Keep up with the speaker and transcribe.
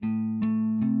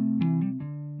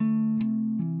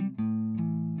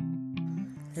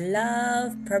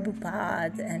Love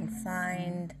Prabhupada and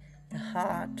find the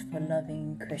heart for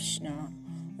loving Krishna.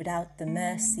 Without the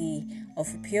mercy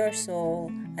of a pure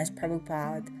soul as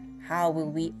Prabhupada, how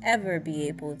will we ever be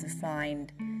able to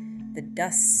find the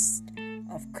dust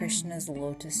of Krishna's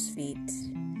lotus feet?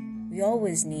 We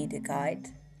always need a guide.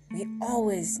 We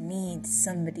always need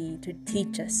somebody to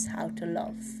teach us how to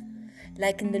love.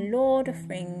 Like in the Lord of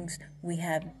Rings, we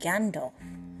have Gandalf,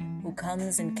 who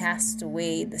comes and casts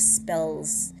away the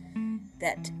spells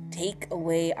that take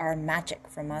away our magic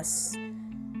from us.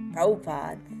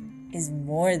 Prabhupada is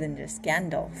more than just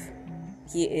Gandalf.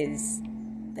 He is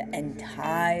the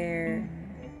entire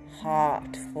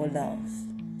heart for love.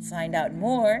 Find out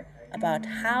more about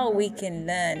how we can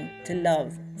learn to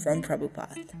love from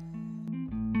Prabhupada.